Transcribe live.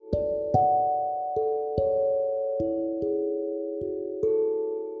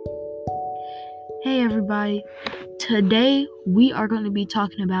Hey everybody, today we are going to be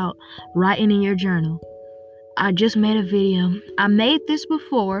talking about writing in your journal. I just made a video. I made this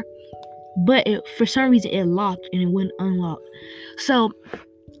before, but for some reason it locked and it wouldn't unlock. So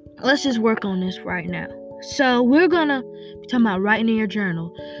let's just work on this right now. So we're going to be talking about writing in your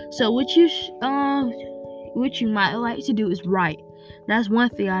journal. So what you might like to do is write. That's one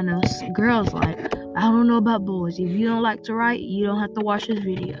thing I know girls like. I don't know about boys. If you don't like to write, you don't have to watch this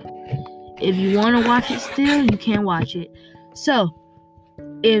video. If you want to watch it still, you can watch it. So,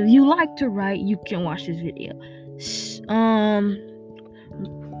 if you like to write, you can watch this video.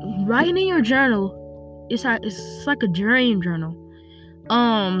 Writing in your journal, it's like a dream journal.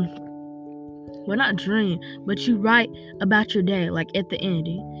 Well, not dream, but you write about your day, like at the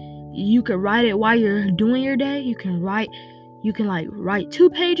ending. You can write it while you're doing your day. You can write 2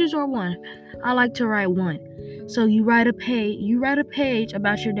 pages or one. I like to write one. So you write a page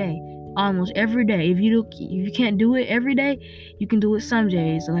about your day almost every day. If you can't do it every day, you can do it some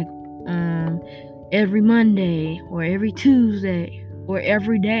days, like every Monday or every Tuesday or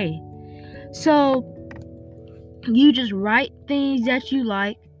every day. So you just write things that you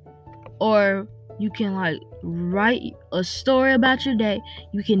like, or you can write a story about your day.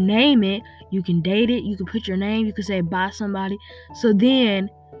 You can name it, you can date it, you can put your name, you can say by somebody. So then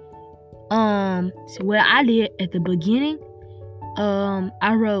so what I did at the beginning,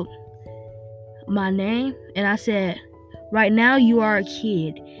 I wrote my name and I said, right now you are a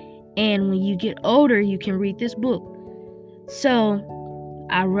kid, and when you get older you can read this book. So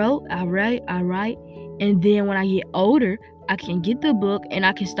I write, and then when I get older I can get the book and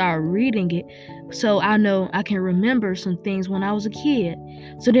I can start reading it, so I know I can remember some things when I was a kid.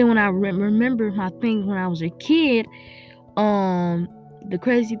 So then when I remember my things when I was a kid, the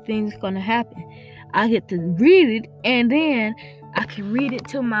crazy thing's gonna happen. I get to read it, and then I can read it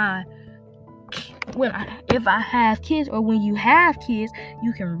to my if I have kids, or when you have kids,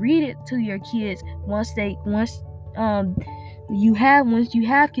 you can read it to your kids. Once you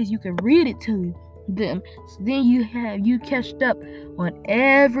have kids, you can read it to them. So then you catched up on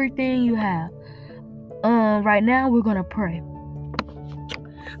everything you have. Right now we're gonna pray.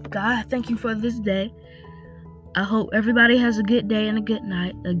 God, thank you for this day. I hope everybody has a good day and a good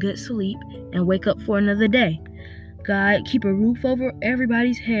night, a good sleep, and wake up for another day. God, keep a roof over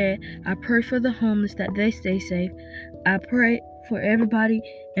everybody's head. I pray for the homeless that they stay safe. I pray for everybody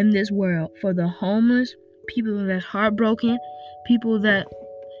in this world, for the homeless, people that's heartbroken, people that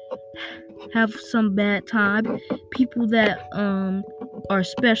have some bad time, people that are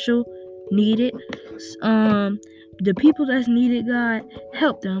special, needed. The people that's needed, God,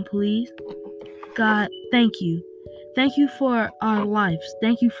 help them, please. God, thank you. Thank you for our lives.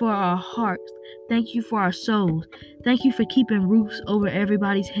 Thank you for our hearts. Thank you for our souls. Thank you for keeping roofs over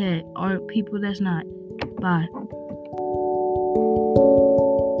everybody's head, or people that's not. Bye.